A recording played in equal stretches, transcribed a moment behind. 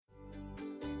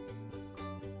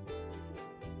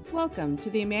Welcome to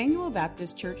the Emmanuel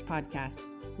Baptist Church podcast.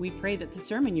 We pray that the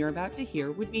sermon you're about to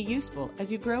hear would be useful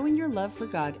as you grow in your love for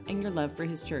God and your love for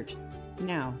His church.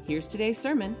 Now, here's today's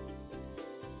sermon.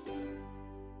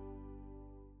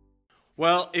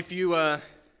 Well, if you have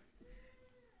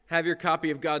your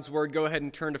copy of God's Word, go ahead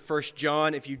and turn to 1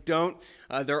 John. If you don't,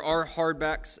 there are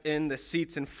hardbacks in the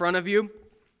seats in front of you,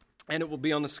 and it will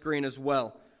be on the screen as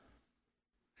well.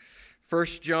 1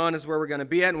 John is where we're going to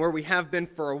be at and where we have been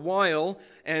for a while,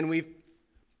 and we've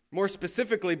more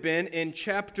specifically been in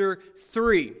chapter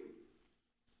 3.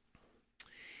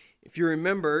 If you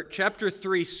remember, chapter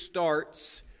 3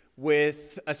 starts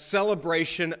with a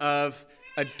celebration of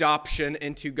adoption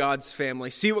into God's family.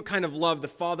 See what kind of love the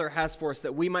Father has for us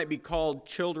that we might be called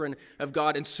children of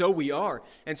God, and so we are.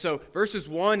 And so verses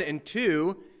 1 and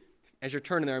 2, as you're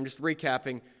turning there, I'm just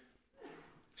recapping,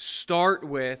 start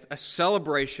with a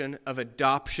celebration of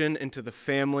adoption into the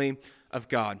family of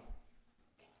God.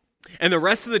 And the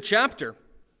rest of the chapter,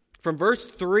 from verse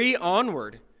 3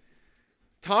 onward,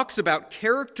 talks about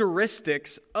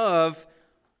characteristics of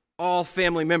all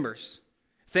family members.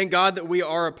 Thank God that we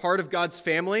are a part of God's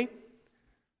family.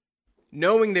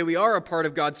 Knowing that we are a part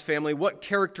of God's family, what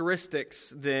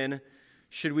characteristics then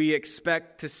should we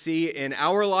expect to see in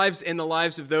our lives and the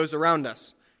lives of those around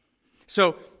us?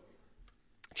 So,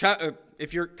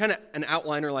 if you're kind of an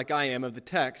outliner like I am of the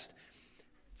text,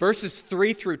 verses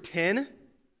 3 through 10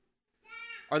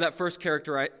 are that first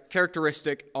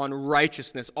characteristic on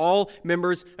righteousness. All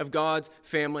members of God's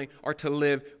family are to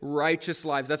live righteous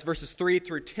lives. That's verses 3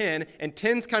 through 10, and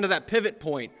 10's kind of that pivot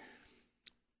point.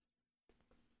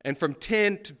 And from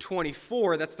 10 to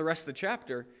 24, that's the rest of the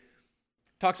chapter,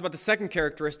 talks about the second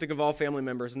characteristic of all family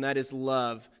members, and that is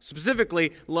love.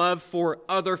 Specifically, love for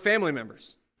other family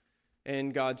members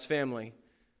in God's family.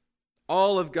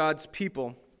 All of God's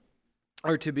people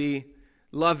are to be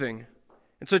loving.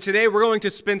 And so today we're going to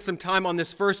spend some time on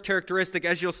this first characteristic.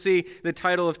 As you'll see, the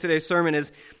title of today's sermon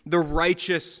is The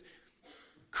Righteous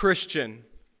Christian.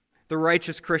 The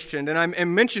Righteous Christian. And I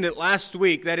mentioned it last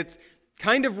week that it's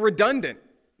kind of redundant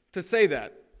to say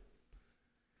that.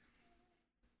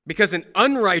 Because an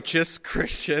unrighteous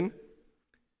Christian,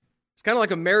 it's kind of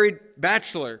like a married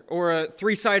bachelor or a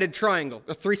three-sided triangle,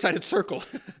 a three-sided circle.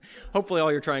 Hopefully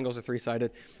all your triangles are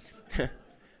three-sided.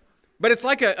 But it's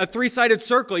like a three-sided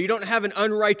circle. You don't have an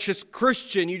unrighteous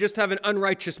Christian, you just have an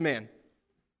unrighteous man.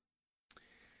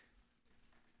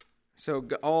 So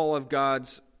all of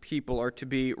God's people are to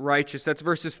be righteous. That's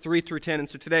verses 3 through 10. And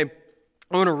so today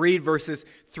I want to read verses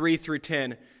 3 through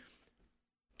 10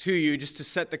 to you just to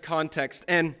set the context.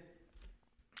 And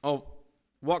I'll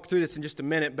walk through this in just a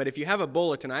minute, but if you have a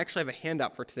bulletin, I actually have a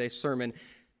handout for today's sermon.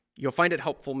 You'll find it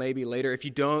helpful maybe later. If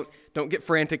you don't get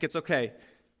frantic. It's okay.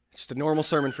 It's just a normal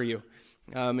sermon for you,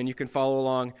 and you can follow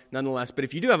along nonetheless. But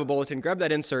if you do have a bulletin, grab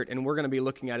that insert, and we're going to be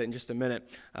looking at it in just a minute.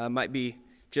 Might be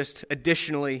just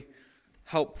additionally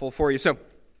helpful for you. So,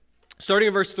 starting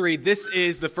in verse 3, this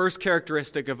is the first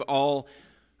characteristic of all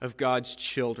of God's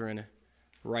children,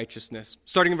 righteousness.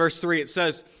 Starting in verse 3, it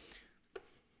says,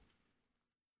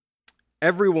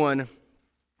 "Everyone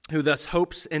who thus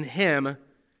hopes in Him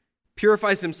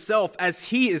purifies himself as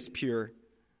He is pure.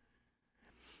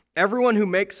 Everyone who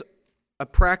makes a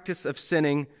practice of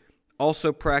sinning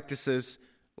also practices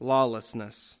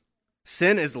lawlessness."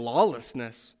 Sin is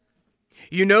lawlessness.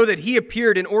 "You know that He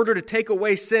appeared in order to take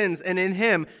away sins, and in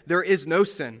Him there is no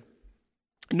sin.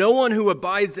 No one who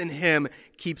abides in Him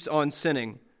keeps on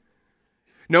sinning.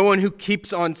 No one who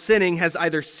keeps on sinning has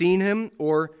either seen Him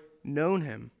or known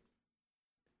Him.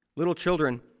 Little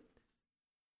children,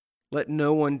 let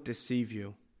no one deceive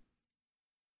you.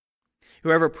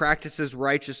 Whoever practices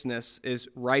righteousness is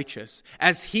righteous,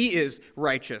 as He is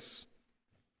righteous.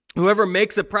 Whoever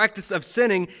makes a practice of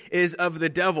sinning is of the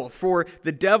devil, for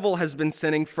the devil has been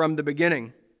sinning from the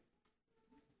beginning.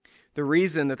 The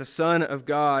reason that the Son of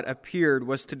God appeared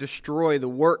was to destroy the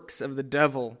works of the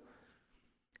devil.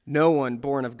 No one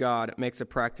born of God makes a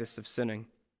practice of sinning,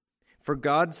 for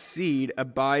God's seed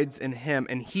abides in him,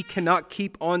 and he cannot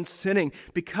keep on sinning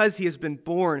because he has been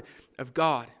born of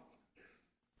God."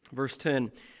 Verse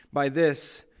 10, "By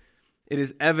this it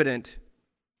is evident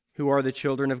who are the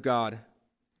children of God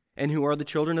and who are the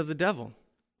children of the devil.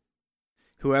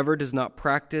 Whoever does not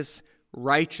practice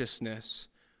righteousness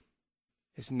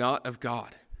is not of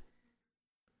God,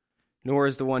 nor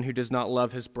is the one who does not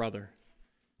love his brother."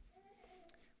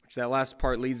 Which that last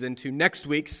part leads into next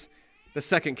week's, the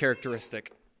second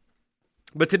characteristic.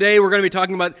 But today we're going to be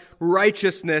talking about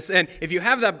righteousness. And if you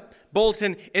have that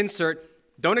bulletin insert,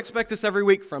 don't expect this every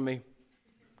week from me.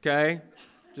 Okay?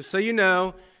 Just so you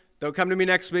know, don't come to me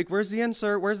next week. Where's the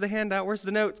insert? Where's the handout? Where's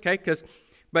the notes? Okay? Because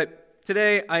But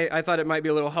today, I thought it might be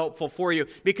a little helpful for you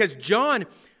because John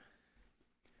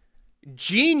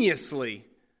geniusly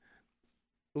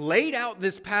laid out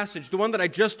this passage, the one that I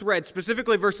just read,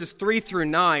 specifically verses 3 through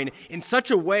 9, in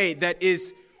such a way that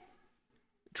is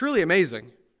truly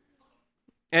amazing.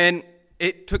 And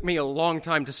it took me a long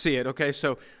time to see it, okay?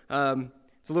 So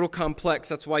it's a little complex.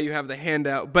 That's why you have the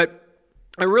handout. But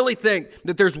I really think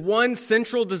that there's one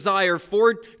central desire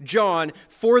for John,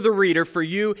 for the reader, for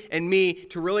you and me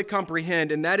to really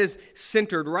comprehend, and that is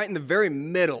centered right in the very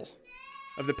middle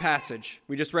of the passage.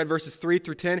 We just read verses 3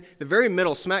 through 10. The very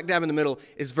middle, smack dab in the middle,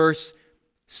 is verse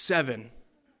 7.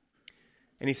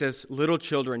 And he says, little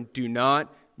children, do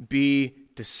not be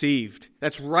deceived.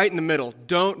 That's right in the middle.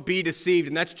 Don't be deceived.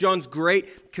 And that's John's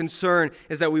great concern,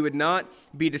 is that we would not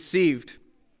be deceived.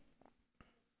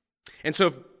 And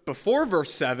so before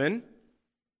verse 7,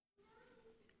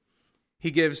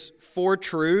 he gives 4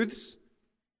 truths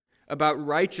about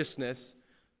righteousness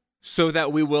so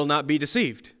that we will not be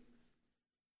deceived.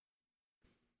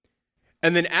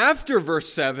 And then after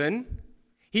verse 7,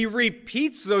 he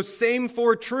repeats those same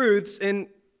 4 truths in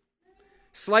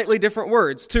slightly different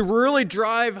words to really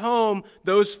drive home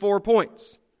those 4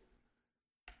 points.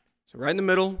 So right in the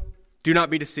middle, do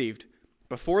not be deceived.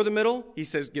 Before the middle, he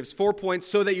says, gives 4 points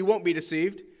so that you won't be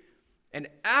deceived. And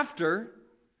after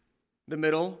the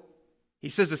middle, he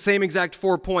says the same exact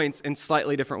 4 points in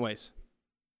slightly different ways.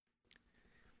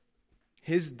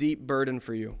 His deep burden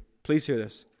for you. Please hear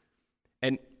this.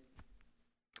 And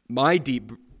my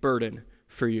deep burden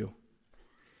for you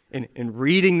in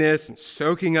reading this and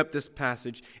soaking up this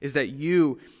passage is that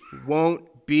you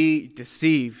won't be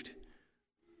deceived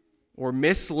or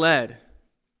misled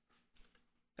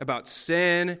about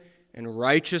sin and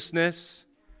righteousness,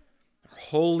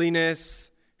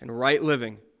 holiness and right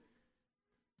living.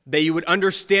 That you would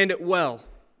understand it well.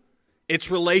 Its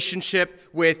relationship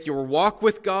with your walk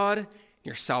with God,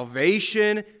 your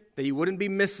salvation, that you wouldn't be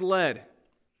misled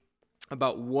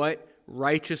about what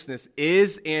righteousness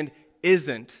is and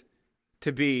isn't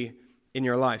to be in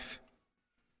your life.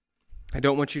 I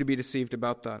don't want you to be deceived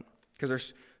about that,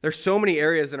 because there's so many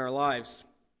areas in our lives.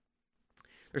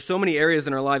 There's so many areas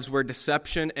in our lives where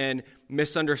deception and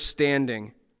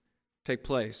misunderstanding take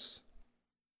place.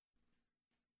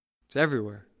 It's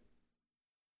everywhere.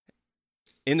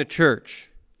 In the church.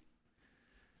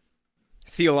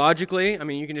 Theologically, I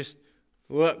mean, you can just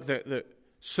look,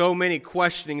 so many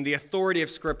questioning the authority of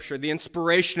Scripture, the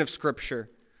inspiration of Scripture,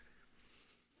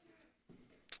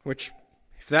 which,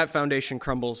 if that foundation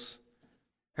crumbles,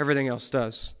 everything else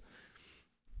does.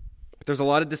 But there's a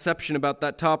lot of deception about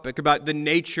that topic, about the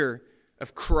nature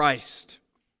of Christ.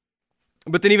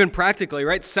 But then even practically,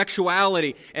 right,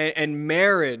 sexuality and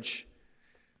marriage.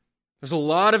 There's a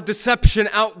lot of deception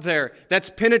out there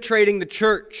that's penetrating the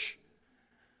church.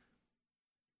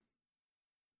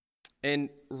 And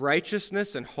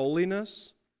righteousness and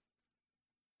holiness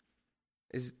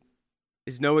is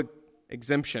no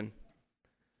exemption.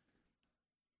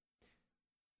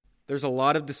 There's a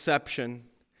lot of deception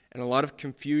and a lot of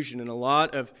confusion and a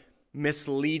lot of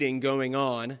misleading going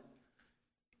on,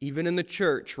 even in the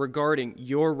church, regarding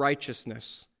your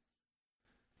righteousness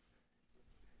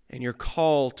and your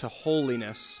call to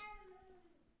holiness.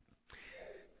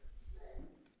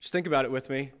 Just think about it with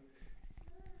me.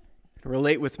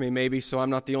 Relate with me maybe, so I'm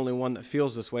not the only one that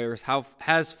feels this way or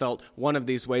has felt one of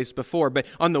these ways before. But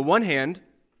on the one hand,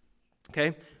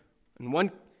 okay,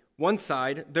 on one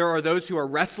side, there are those who are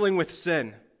wrestling with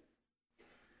sin.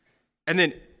 And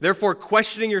then, therefore,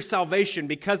 questioning your salvation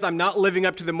because I'm not living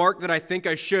up to the mark that I think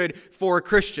I should for a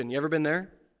Christian. You ever been there?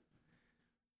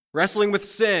 Wrestling with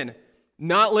sin,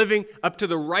 not living up to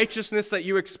the righteousness that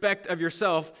you expect of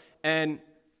yourself, and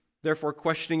therefore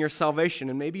questioning your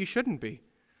salvation. And maybe you shouldn't be.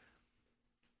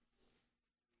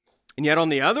 And yet on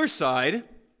the other side,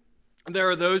 there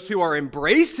are those who are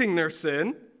embracing their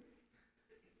sin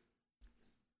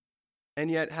and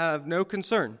yet have no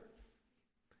concern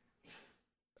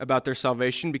about their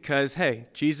salvation because, hey,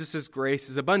 Jesus' grace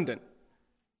is abundant.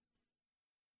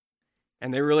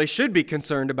 And they really should be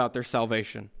concerned about their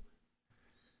salvation.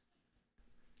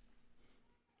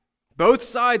 Both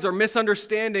sides are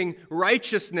misunderstanding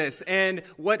righteousness and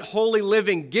what holy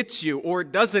living gets you or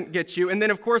doesn't get you. And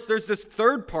then, of course, there's this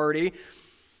third party,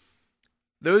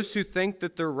 those who think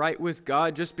that they're right with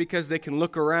God just because they can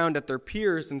look around at their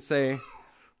peers and say,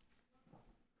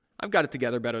 I've got it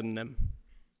together better than them.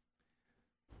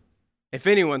 If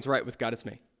anyone's right with God, it's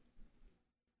me.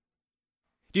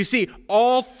 Do you see?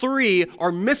 All three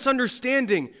are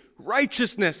misunderstanding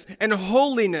righteousness and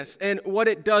holiness and what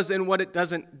it does and what it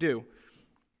doesn't do.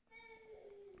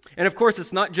 And of course,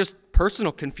 it's not just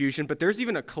personal confusion, but there's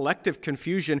even a collective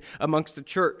confusion amongst the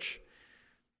church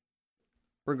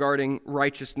regarding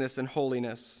righteousness and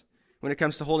holiness when it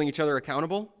comes to holding each other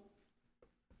accountable.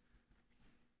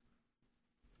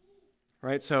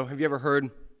 Right? So, have you ever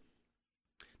heard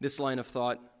this line of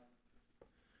thought?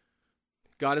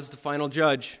 God is the final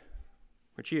judge,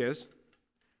 which he is.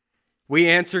 We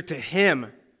answer to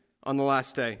him on the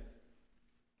last day,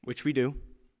 which we do.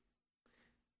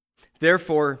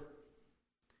 Therefore,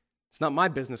 it's not my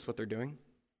business what they're doing.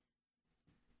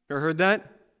 You ever heard that?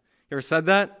 You ever said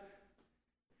that?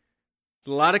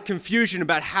 There's a lot of confusion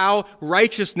about how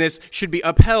righteousness should be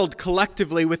upheld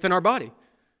collectively within our body.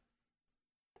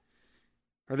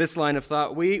 Or this line of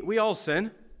thought, we all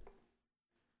sin.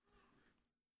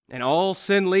 And all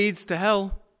sin leads to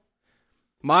hell.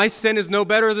 My sin is no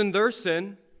better than their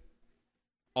sin.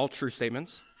 All true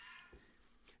statements.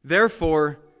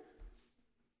 Therefore,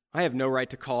 I have no right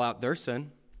to call out their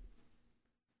sin.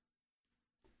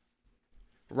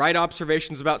 Right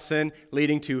observations about sin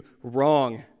leading to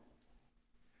wrong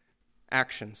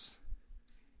actions.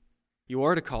 You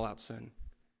are to call out sin.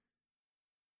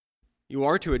 You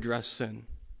are to address sin.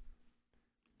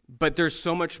 But there's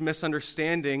so much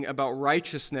misunderstanding about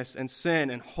righteousness and sin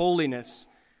and holiness.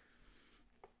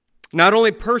 Not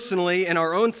only personally in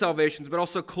our own salvations, but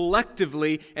also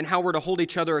collectively in how we're to hold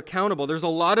each other accountable. There's a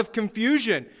lot of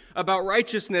confusion about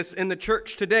righteousness in the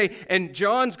church today. And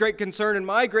John's great concern and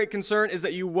my great concern is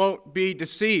that you won't be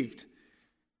deceived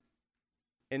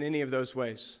in any of those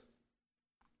ways.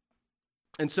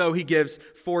 And so he gives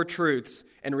 4 truths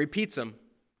and repeats them.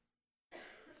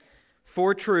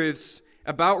 4 truths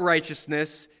about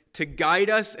righteousness to guide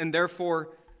us and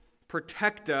therefore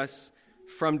protect us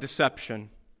from deception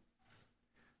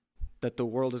that the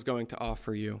world is going to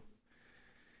offer you.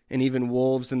 And even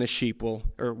wolves in the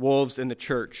wolves in the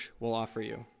church will offer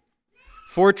you.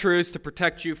 4 truths to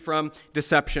protect you from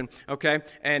deception, okay?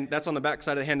 And that's on the back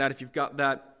side of the handout if you've got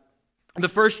that. The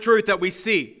first truth that we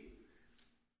see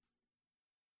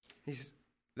is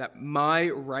that my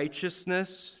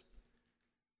righteousness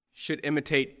should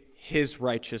imitate his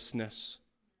righteousness.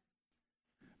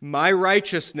 My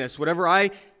righteousness, whatever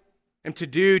I am to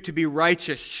do to be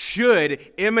righteous,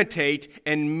 should imitate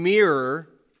and mirror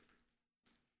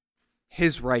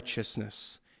his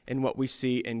righteousness in what we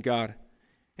see in God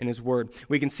and his word.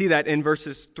 We can see that in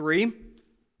verses 3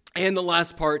 and the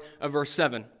last part of verse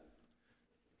 7.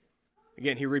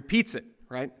 Again, he repeats it,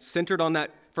 right? Centered on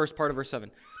that first part of verse 7.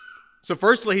 So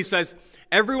firstly, he says,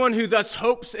 everyone who thus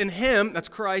hopes in him, that's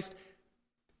Christ,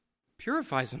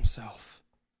 purifies himself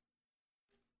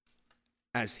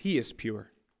as he is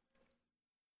pure.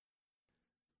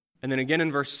 And then again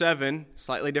in verse 7,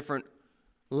 slightly different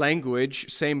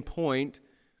language, same point.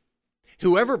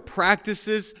 Whoever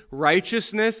practices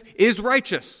righteousness is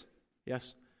righteous.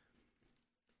 Yes.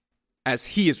 As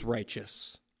he is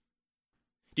righteous.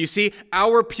 Do you see?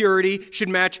 Our purity should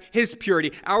match his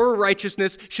purity. Our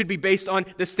righteousness should be based on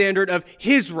the standard of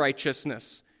his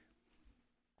righteousness.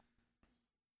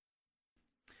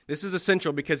 This is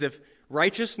essential because if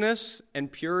righteousness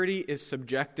and purity is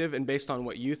subjective and based on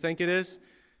what you think it is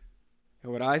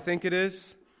and what I think it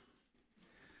is,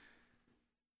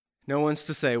 no one's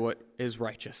to say what is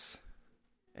righteous.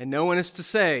 And no one is to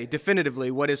say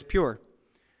definitively what is pure.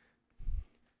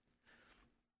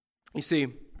 You see,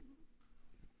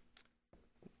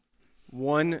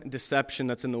 one deception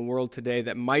that's in the world today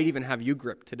that might even have you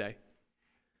gripped today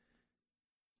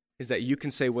is that you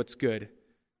can say what's good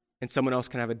and someone else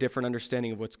can have a different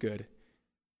understanding of what's good.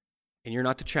 And you're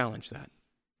not to challenge that.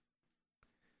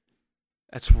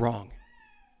 That's wrong.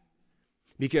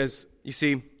 Because, you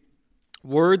see,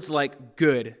 words like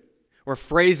good or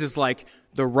phrases like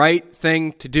the right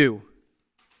thing to do,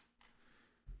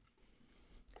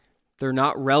 they're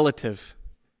not relative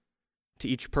to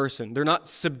each person. They're not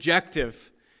subjective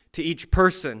to each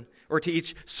person or to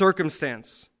each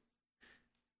circumstance.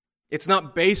 It's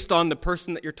not based on the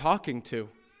person that you're talking to.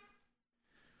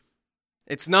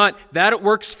 It's not that it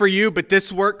works for you, but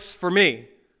this works for me.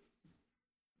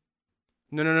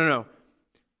 No.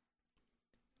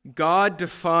 God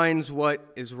defines what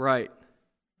is right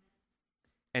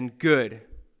and good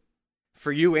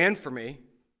for you and for me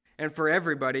and for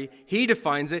everybody. He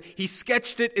defines it. He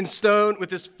sketched it in stone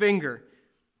with his finger.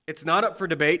 It's not up for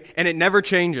debate, and it never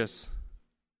changes.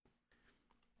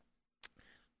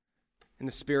 In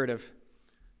the spirit of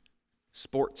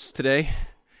sports today,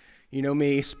 you know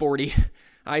me, sporty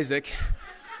Isaac.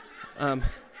 Tell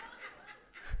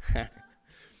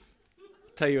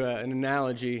you an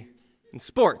analogy in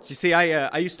sports. You see,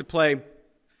 I used to play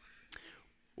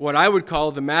what I would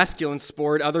call the masculine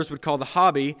sport, others would call the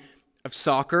hobby of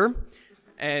soccer.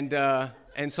 And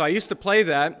so I used to play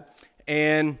that.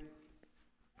 And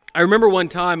I remember one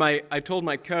time I told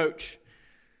my coach,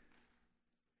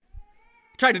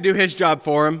 tried to do his job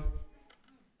for him,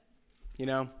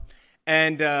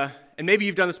 and maybe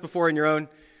you've done this before in your own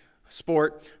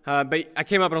sport, but I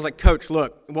came up and I was like, Coach,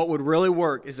 look, what would really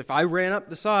work is if I ran up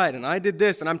the side and I did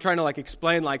this, and I'm trying to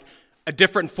explain a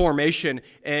different formation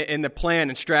in the plan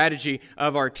and strategy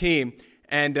of our team,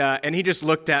 and he just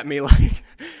looked at me like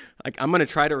I'm going to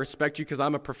try to respect you because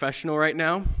I'm a professional right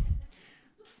now,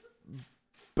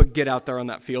 but get out there on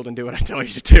that field and do what I tell you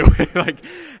to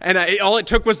do. All it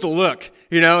took was the look,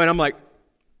 and I'm like,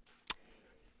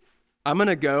 I'm going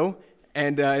to go.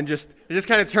 And just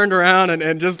kind of turned around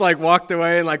and just walked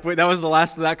away, and that was the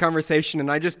last of that conversation,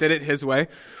 and I just did it his way.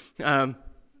 And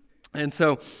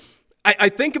so I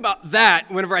think about that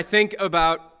whenever I think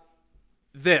about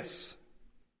this,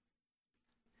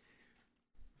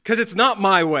 because it's not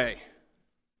my way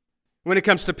when it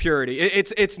comes to purity.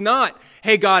 It's not,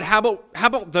 hey God, how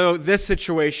about this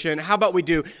situation? How about we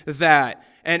do that?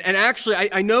 And actually,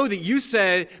 I know that you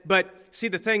said, but see,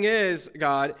 the thing is,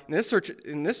 God, in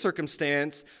this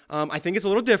circumstance, I think it's a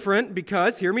little different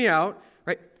because, hear me out,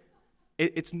 right?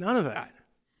 It's none of that,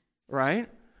 right?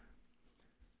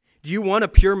 Do you want a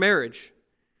pure marriage?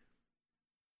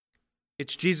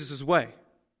 It's Jesus' way.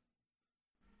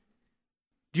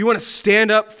 Do you want to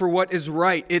stand up for what is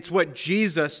right? It's what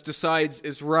Jesus decides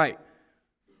is right.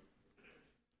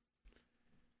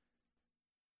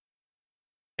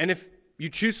 And if you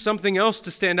choose something else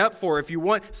to stand up for, if you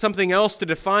want something else to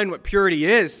define what purity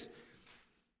is,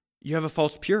 you have a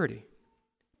false purity.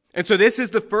 And so this is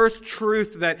the first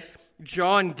truth that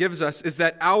John gives us, is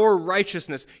that our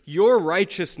righteousness, your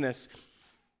righteousness,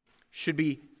 should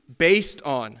be based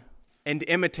on and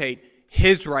imitate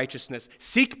his righteousness.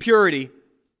 Seek purity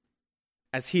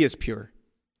as he is pure.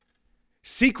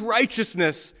 Seek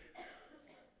righteousness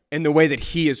in the way that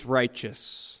he is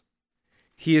righteous.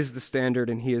 He is the standard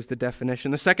and he is the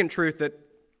definition. The second truth that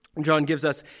John gives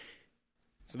us,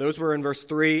 so those were in verse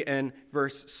 3 and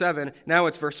verse 7. Now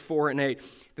it's verse 4 and 8.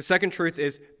 The second truth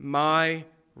is, my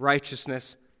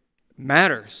righteousness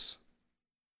matters.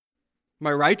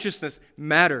 My righteousness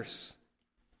matters.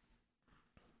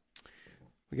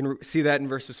 We can see that in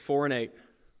verses 4 and 8.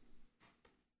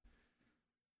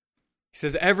 He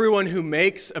says, everyone who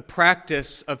makes a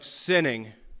practice of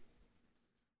sinning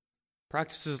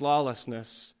practices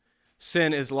lawlessness.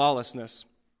 Sin is lawlessness.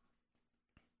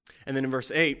 And then in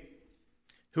verse 8,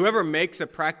 whoever makes a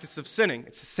practice of sinning,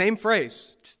 it's the same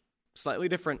phrase, just slightly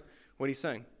different what he's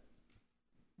saying.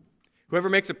 Whoever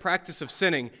makes a practice of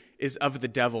sinning is of the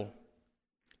devil,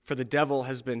 for the devil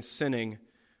has been sinning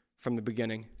from the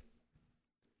beginning.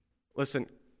 Listen,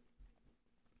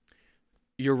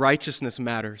 your righteousness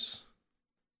matters.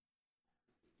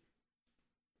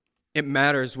 It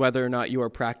matters whether or not you are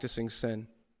practicing sin.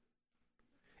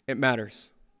 It matters.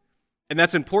 And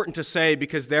that's important to say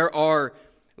because there are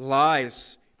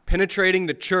lies penetrating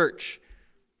the church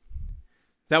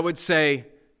that would say,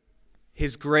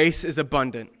 his grace is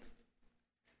abundant.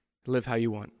 Live how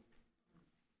you want.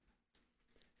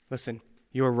 Listen,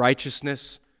 your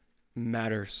righteousness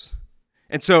matters.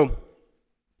 And so,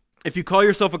 if you call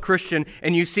yourself a Christian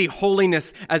and you see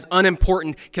holiness as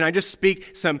unimportant, can I just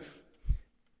speak some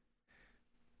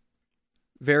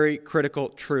very critical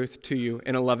truth to you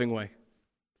in a loving way?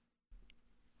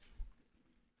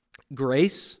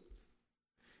 Grace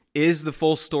is the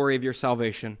full story of your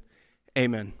salvation.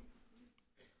 Amen.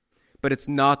 But it's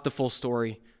not the full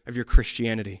story of your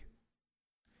Christianity.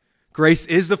 Grace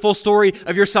is the full story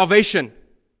of your salvation.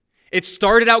 It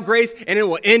started out grace and it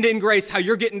will end in grace, how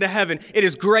you're getting to heaven. It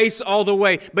is grace all the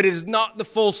way, but it is not the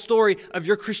full story of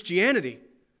your Christianity.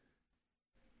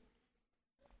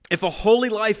 If a holy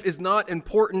life is not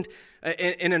important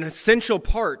and an essential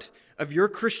part of your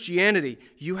Christianity,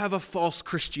 you have a false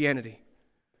Christianity.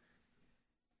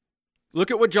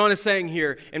 Look at what John is saying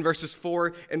here in verses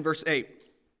 4 and verse 8.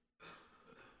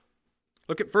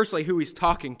 Look at firstly who he's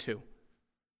talking to.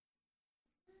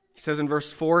 He says in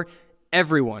verse 4,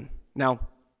 everyone. Now,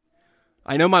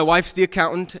 I know my wife's the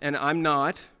accountant and I'm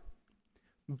not,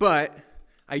 but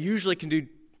I usually can do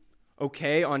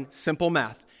okay on simple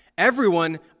math.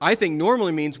 Everyone, I think,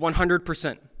 normally means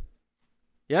 100%.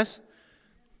 Yes?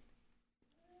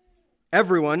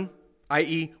 Everyone,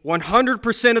 i.e.,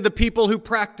 100% of the people who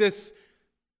practice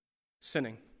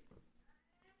sinning.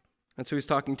 That's who he's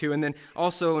talking to. And then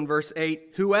also in verse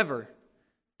 8, whoever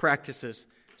practices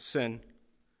sin.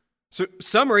 So,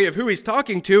 summary of who he's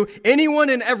talking to, anyone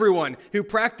and everyone who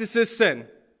practices sin.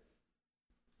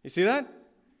 You see that?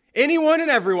 Anyone and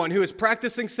everyone who is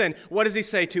practicing sin. What does he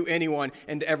say to anyone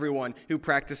and everyone who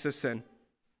practices sin?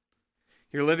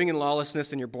 You're living in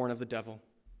lawlessness and you're born of the devil.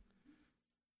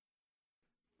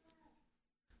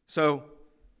 So,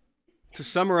 to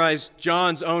summarize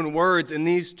John's own words in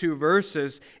these two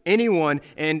verses, anyone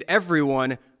and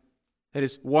everyone, that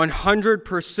is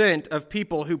 100% of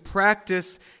people who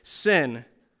practice sin,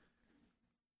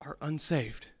 are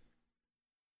unsaved.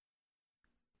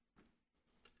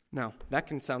 Now, that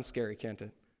can sound scary, can't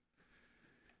it?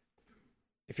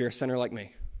 If you're a sinner like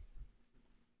me,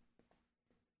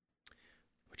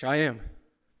 which I am,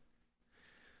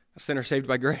 a sinner saved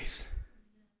by grace.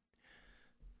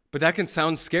 But that can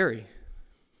sound scary.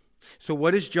 So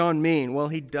what does John mean? Well,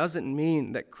 he doesn't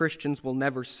mean that Christians will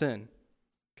never sin.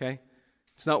 Okay?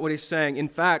 It's not what he's saying. In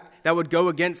fact, that would go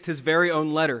against his very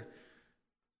own letter.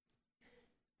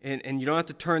 And you don't have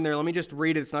to turn there. Let me just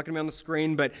read it. It's not going to be on the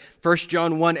screen, but 1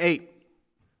 John 1:8.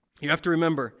 You have to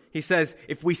remember. He says,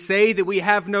 if we say that we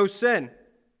have no sin,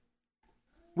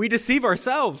 we deceive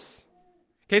ourselves.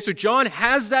 Okay, so John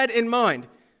has that in mind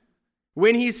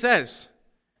when he says,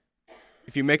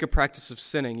 if you make a practice of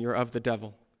sinning, you're of the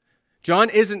devil. John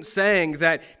isn't saying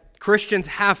that Christians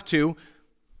have to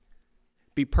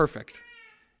be perfect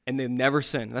and they never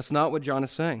sin. That's not what John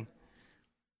is saying.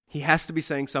 He has to be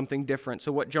saying something different.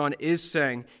 So what John is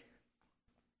saying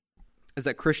is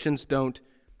that Christians don't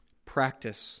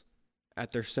practice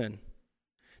at their sin.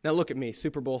 Now look at me,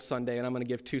 Super Bowl Sunday, and I'm going to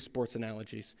give two sports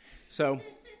analogies. And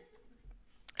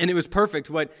it was perfect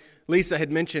what Lisa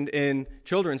had mentioned in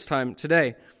children's time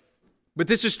today. But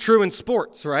this is true in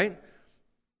sports, right?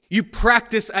 You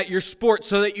practice at your sport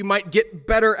so that you might get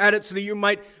better at it, so that you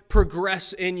might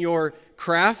progress in your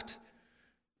craft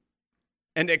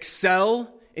and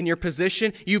excel in your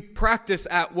position. You practice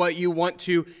at what you want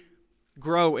to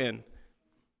grow in.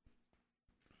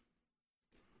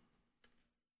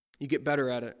 You get better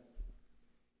at it.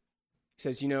 He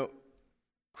says,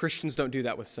 Christians don't do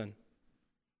that with sin.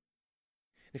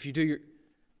 If you do,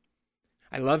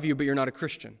 I love you, but you're not a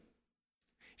Christian.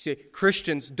 You see,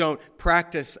 Christians don't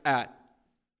practice at,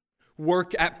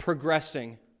 work at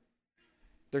progressing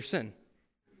their sin.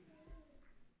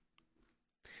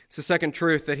 It's the second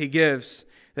truth that he gives,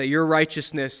 that your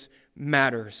righteousness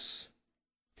matters.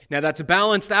 Now that's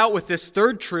balanced out with this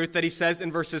third truth that he says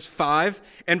in verses 5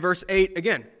 and verse 8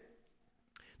 again.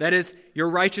 That is, your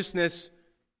righteousness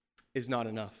is not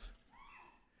enough.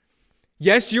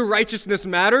 Yes, your righteousness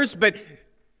matters, but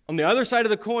on the other side of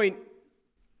the coin,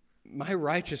 my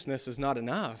righteousness is not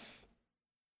enough.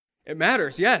 It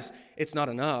matters, yes, it's not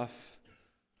enough.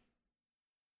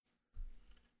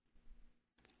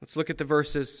 Let's look at the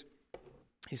verses.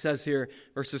 He says here,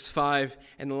 verses 5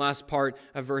 and the last part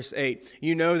of verse 8.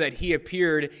 You know that he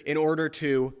appeared in order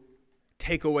to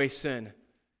take away sin,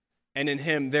 and in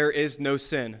him there is no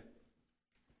sin.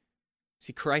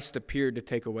 See, Christ appeared to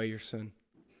take away your sin.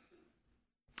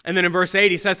 And then in verse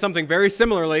 8, he says something very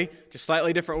similarly, just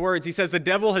slightly different words. He says the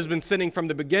devil has been sinning from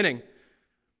the beginning.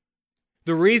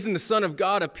 The reason the Son of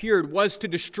God appeared was to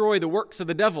destroy the works of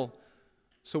the devil.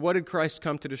 So what did Christ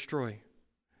come to destroy?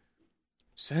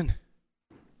 Sin.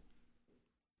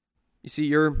 You see,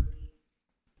 your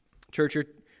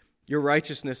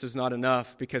righteousness is not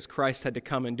enough because Christ had to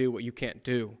come and do what you can't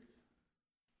do.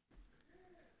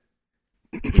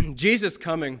 Jesus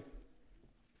coming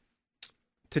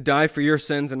to die for your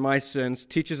sins and my sins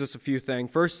teaches us a few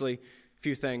things. Firstly,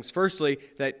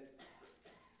 that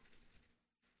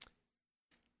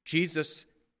Jesus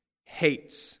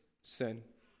hates sin.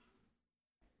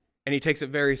 And he takes it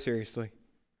very seriously.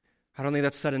 I don't think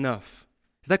that's said enough.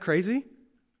 Is that crazy?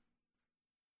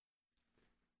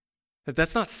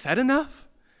 That's not said enough?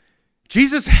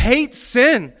 Jesus hates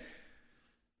sin.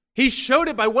 He showed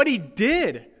it by what he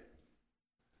did.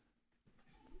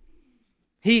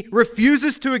 He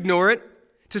refuses to ignore it,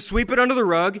 to sweep it under the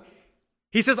rug.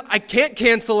 He says, I can't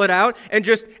cancel it out and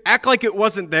just act like it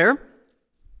wasn't there.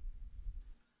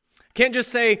 Can't just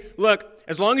say, look,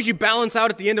 as long as you balance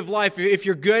out at the end of life, if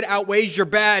your good outweighs your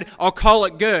bad, I'll call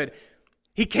it good.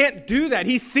 He can't do that.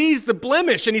 He sees the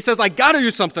blemish and he says, I got to do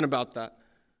something about that.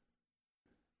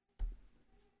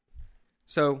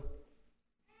 So,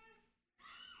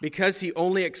 because he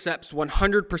only accepts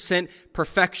 100%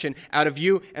 perfection out of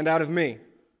you and out of me,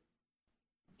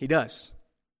 he does.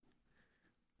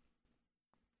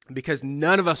 Because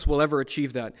none of us will ever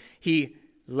achieve that. He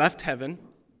left heaven.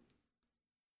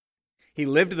 He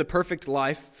lived the perfect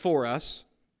life for us.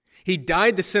 He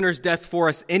died the sinner's death for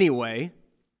us anyway.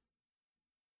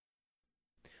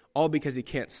 All because he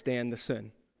can't stand the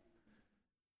sin.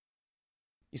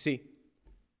 You see,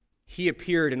 He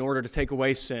appeared in order to take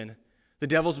away sin. The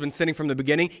devil's been sinning from the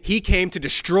beginning. He came to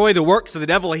destroy the works of the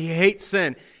devil. He hates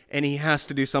sin, and he has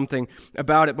to do something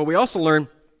about it. But we also learn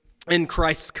in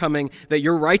Christ's coming that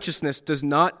your righteousness does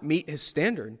not meet his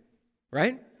standard,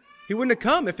 right? He wouldn't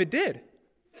have come if it did.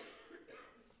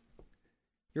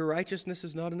 Your righteousness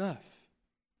is not enough.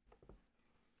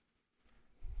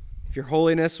 If your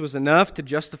holiness was enough to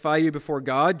justify you before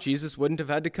God, Jesus wouldn't have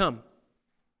had to come.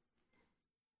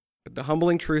 But the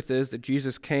humbling truth is that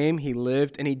Jesus came, he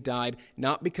lived, and he died,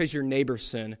 not because your neighbor's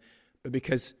sin, but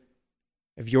because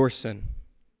of your sin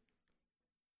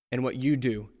and what you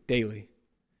do daily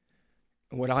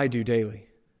and what I do daily.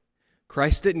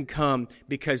 Christ didn't come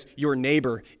because your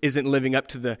neighbor isn't living up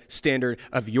to the standard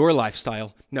of your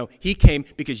lifestyle. No, he came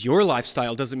because your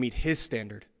lifestyle doesn't meet his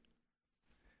standard.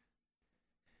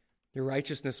 Your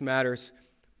righteousness matters,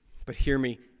 but hear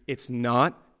me, it's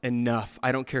not enough.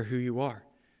 I don't care who you are.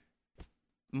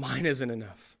 Mine isn't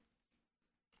enough.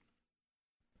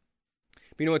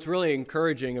 But you know what's really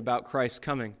encouraging about Christ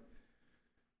coming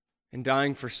and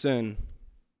dying for sin?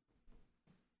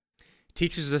 It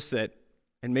teaches us that,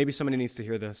 and maybe somebody needs to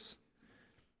hear this,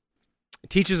 it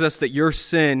teaches us that your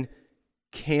sin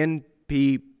can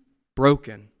be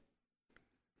broken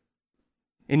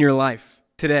in your life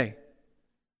today.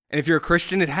 And if you're a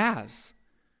Christian, it has.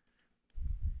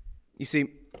 You see,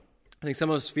 I think some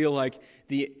of us feel like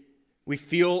we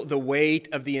feel the weight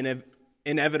of the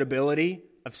inevitability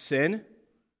of sin,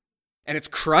 and it's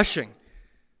crushing.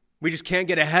 We just can't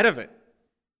get ahead of it.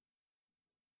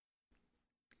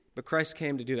 But Christ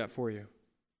came to do that for you.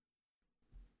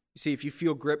 You see, if you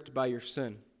feel gripped by your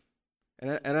sin,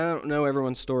 and I don't know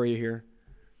everyone's story here,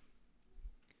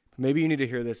 but maybe you need to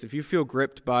hear this. If you feel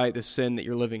gripped by the sin that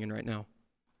you're living in right now,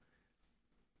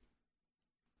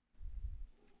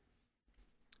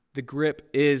 the grip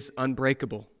is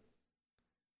unbreakable.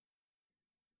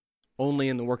 Only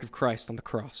in the work of Christ on the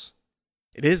cross.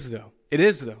 It is though.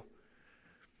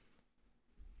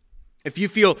 If you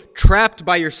feel trapped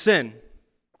by your sin,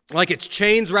 like it's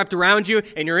chains wrapped around you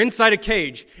and you're inside a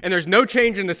cage and there's no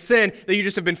change in the sin that you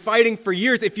just have been fighting for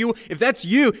years, if that's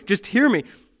you, just hear me.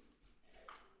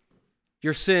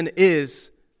 Your sin is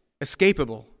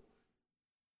escapable.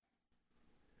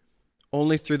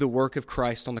 Only through the work of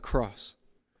Christ on the cross.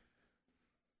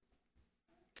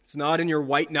 It's not in your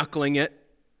white-knuckling it,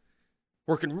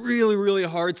 working really, really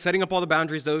hard, setting up all the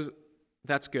boundaries, though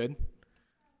that's good.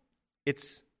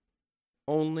 It's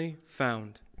only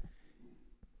found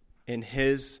in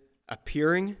his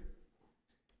appearing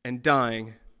and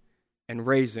dying and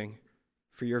raising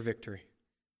for your victory.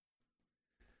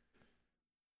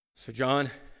 So John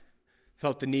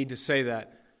felt the need to say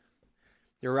that.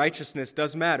 Your righteousness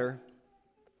does matter,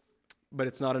 but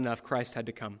it's not enough. Christ had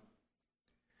to come.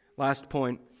 Last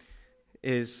point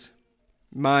is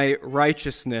my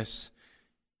righteousness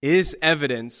is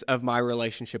evidence of my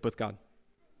relationship with God.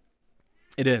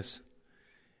 It is.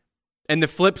 And the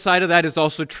flip side of that is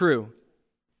also true.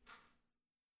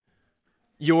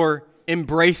 Your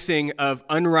embracing of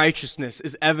unrighteousness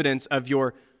is evidence of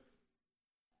your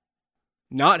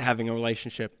not having a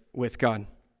relationship with God.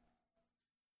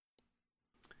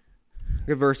 Look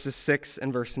at verses 6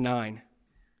 and verse 9.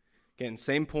 Again,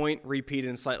 same point, repeated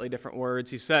in slightly different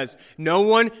words. He says, no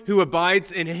one who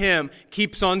abides in him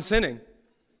keeps on sinning.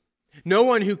 No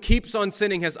one who keeps on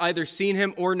sinning has either seen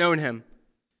him or known him.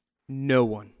 No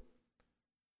one.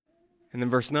 And then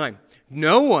verse 9.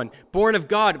 No one born of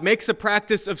God makes a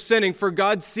practice of sinning, for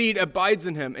God's seed abides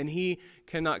in him, and he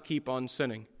cannot keep on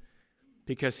sinning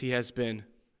because he has been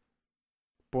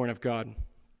born of God.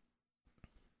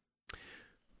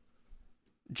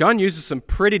 John uses some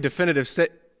pretty definitive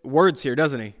words here,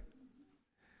 doesn't he?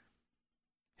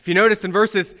 If you notice in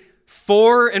verses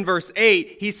 4 and verse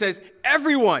 8, he says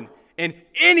everyone and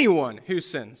anyone who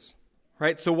sins,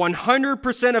 right? So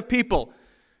 100% of people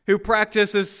who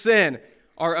practices sin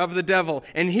are of the devil.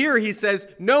 And here he says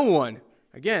no one.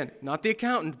 Again, not the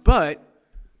accountant, but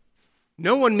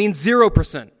no one means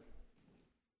 0%.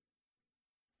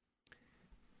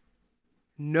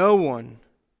 No one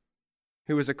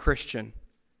who is a Christian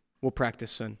will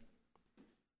practice sin.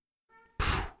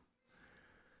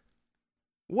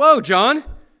 Whoa, John.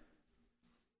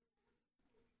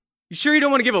 You sure you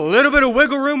don't want to give a little bit of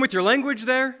wiggle room with your language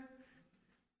there?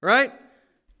 Right?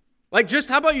 Like,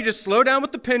 how about you just slow down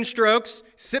with the pen strokes,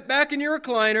 sit back in your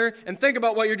recliner, and think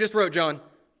about what you just wrote, John.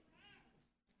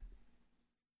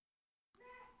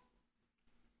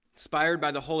 Inspired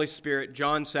by the Holy Spirit,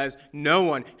 John says, no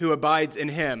one who abides in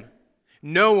him,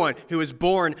 no one who is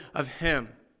born of him,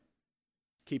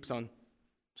 keeps on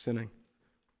sinning.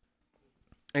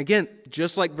 And again,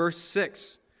 just like verse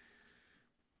 6,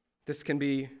 this can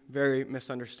be very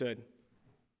misunderstood.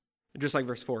 Just like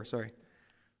verse 4, sorry.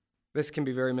 This can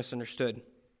be very misunderstood.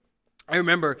 I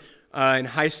remember in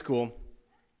high school,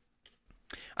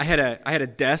 I had a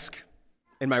desk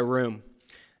in my room,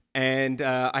 and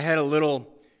I had a little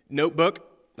notebook,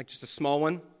 like just a small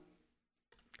one,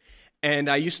 and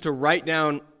I used to write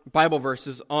down Bible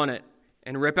verses on it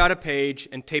and rip out a page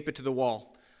and tape it to the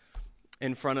wall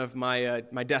in front of my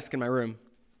desk in my room,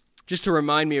 just to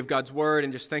remind me of God's Word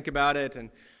and just think about it.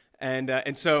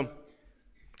 And so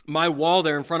my wall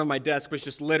there in front of my desk was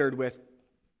just littered with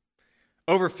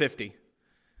over 50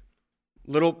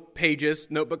 little pages,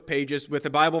 notebook pages, with a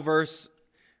Bible verse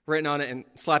written on it and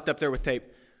slapped up there with tape.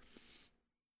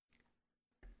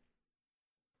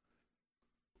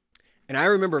 And I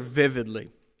remember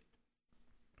vividly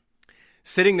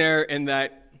sitting there in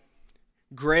that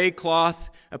gray cloth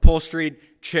upholstered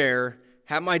chair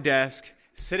at my desk,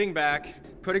 sitting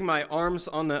back, putting my arms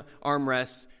on the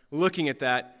armrests, looking at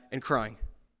that and crying.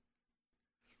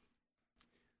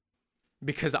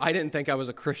 Because I didn't think I was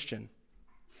a Christian.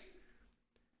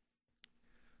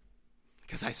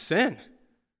 Because I sin.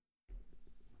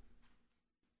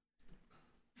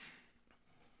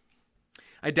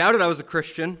 I doubted I was a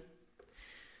Christian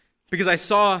because I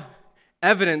saw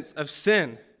evidence of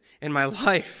sin in my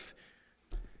life.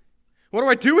 What do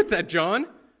I do with that, John?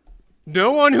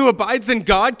 No one who abides in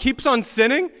God keeps on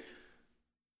sinning?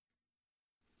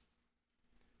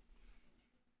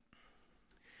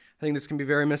 I think this can be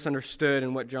very misunderstood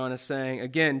in what John is saying.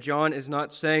 Again, John is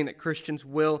not saying that Christians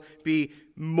will be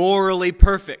morally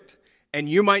perfect. And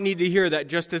you might need to hear that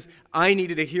just as I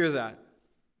needed to hear that.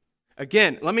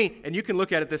 Again, and you can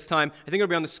look at it this time. I think it'll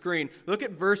be on the screen. Look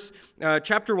at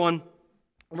chapter 1,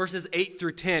 verses 8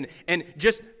 through 10. And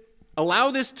just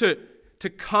allow this to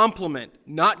complement,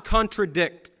 not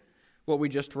contradict what we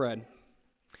just read.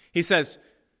 He says,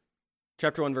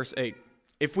 chapter 1, verse 8,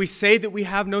 if we say that we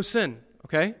have no sin,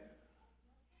 okay,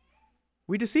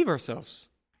 we deceive ourselves,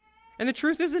 and the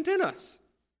truth isn't in us.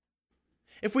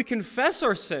 If we confess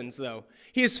our sins, though,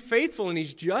 He is faithful and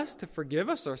He's just to forgive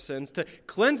us our sins, to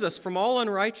cleanse us from all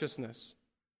unrighteousness.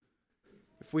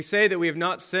 If we say that we have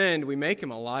not sinned, we make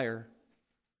Him a liar,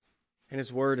 and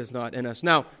His word is not in us.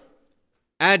 Now,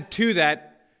 add to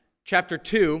that, chapter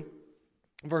 2,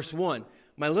 verse 1.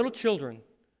 My little children,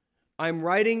 I'm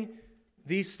writing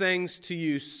these things to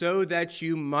you so that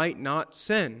you might not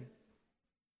sin.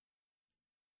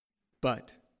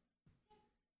 But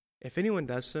if anyone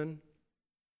does sin,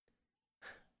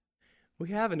 we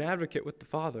have an advocate with the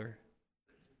Father,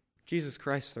 Jesus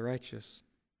Christ the righteous.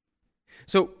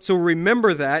 So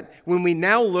remember that when we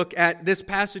now look at this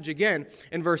passage again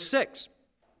in verse 6.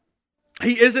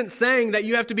 He isn't saying that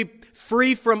you have to be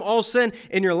free from all sin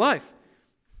in your life,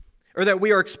 or that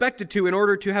we are expected to in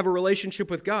order to have a relationship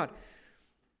with God.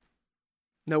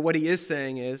 No, what he is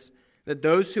saying is that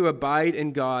those who abide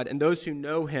in God and those who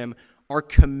know Him are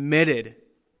committed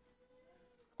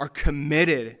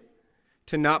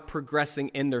to not progressing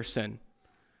in their sin.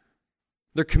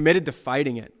 They're committed to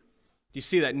fighting it. Do you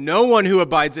see that? No one who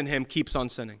abides in Him keeps on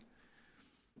sinning.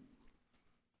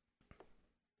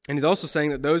 And he's also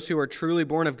saying that those who are truly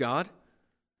born of God,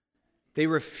 they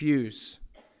refuse.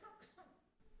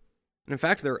 And in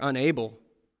fact, they're unable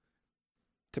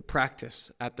to practice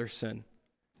at their sin,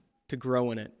 to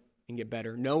grow in it and get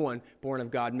better. No one born of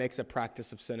God makes a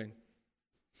practice of sinning.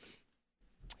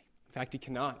 In fact, he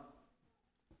cannot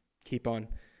keep on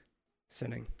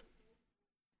sinning.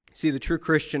 See, the true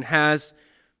Christian has,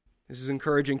 this is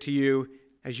encouraging to you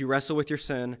as you wrestle with your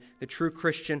sin, the true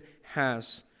Christian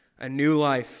has a new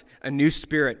life, a new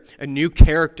spirit, a new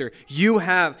character. You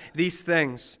have these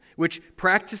things which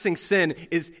practicing sin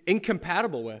is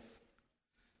incompatible with.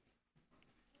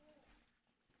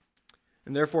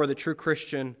 And therefore, the true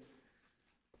Christian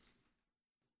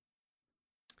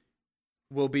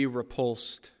will be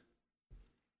repulsed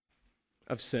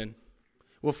of sin,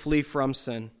 will flee from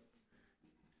sin,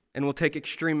 and will take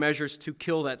extreme measures to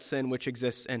kill that sin which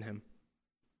exists in him.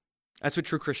 That's what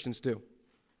true Christians do.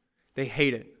 They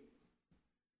hate it.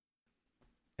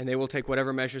 And they will take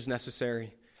whatever measures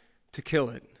necessary to kill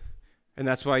it. And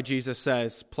that's why Jesus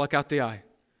says, pluck out the eye,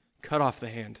 cut off the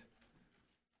hand.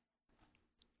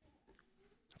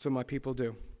 That's what my people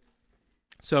do.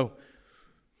 So,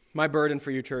 my burden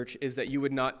for you, church, is that you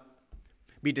would not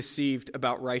be deceived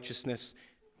about righteousness,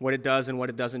 what it does and what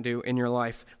it doesn't do in your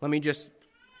life. Let me just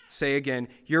say again,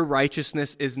 your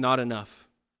righteousness is not enough.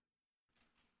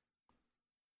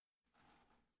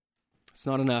 It's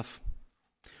not enough.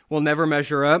 We'll never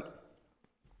measure up.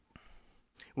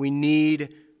 We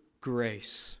need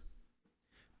grace.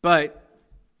 But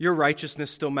your righteousness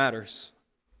still matters.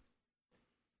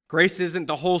 Grace isn't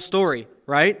the whole story,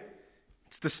 right?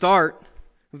 It's the start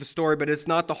of the story, but it's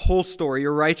not the whole story.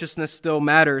 Your righteousness still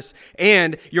matters.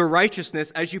 And your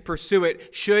righteousness, as you pursue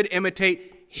it, should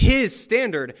imitate His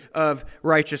standard of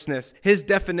righteousness, His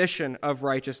definition of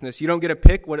righteousness. You don't get to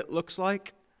pick what it looks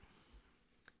like.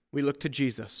 We look to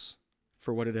Jesus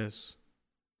for what it is.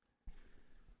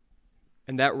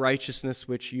 And that righteousness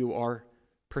which you are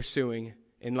pursuing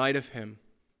in light of Him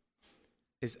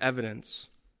is evidence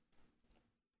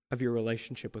of your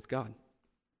relationship with God.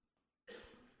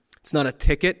 It's not a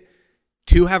ticket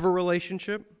to have a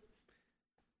relationship.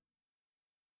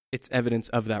 It's evidence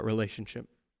of that relationship.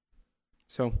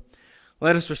 So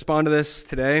let us respond to this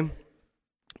today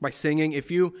by singing. If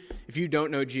you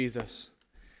don't know Jesus,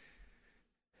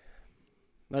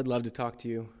 I'd love to talk to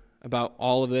you about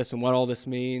all of this and what all this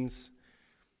means.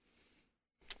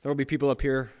 There will be people up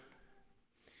here.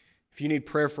 If you need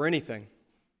prayer for anything,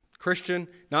 Christian,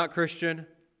 not Christian,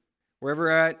 wherever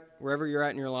you're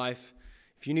at in your life,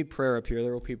 if you need prayer up here,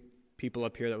 there will be people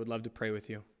up here that would love to pray with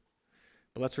you.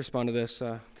 But let's respond to this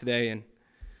today and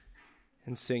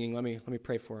singing. Let me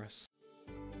pray for us.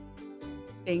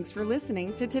 Thanks for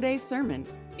listening to today's sermon.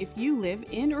 If you live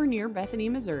in or near Bethany,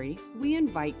 Missouri, we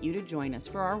invite you to join us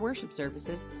for our worship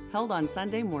services held on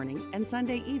Sunday morning and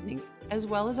Sunday evenings, as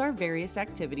well as our various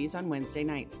activities on Wednesday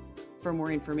nights. For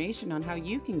more information on how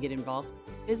you can get involved,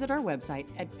 visit our website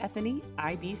at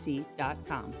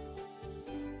BethanyIBC.com.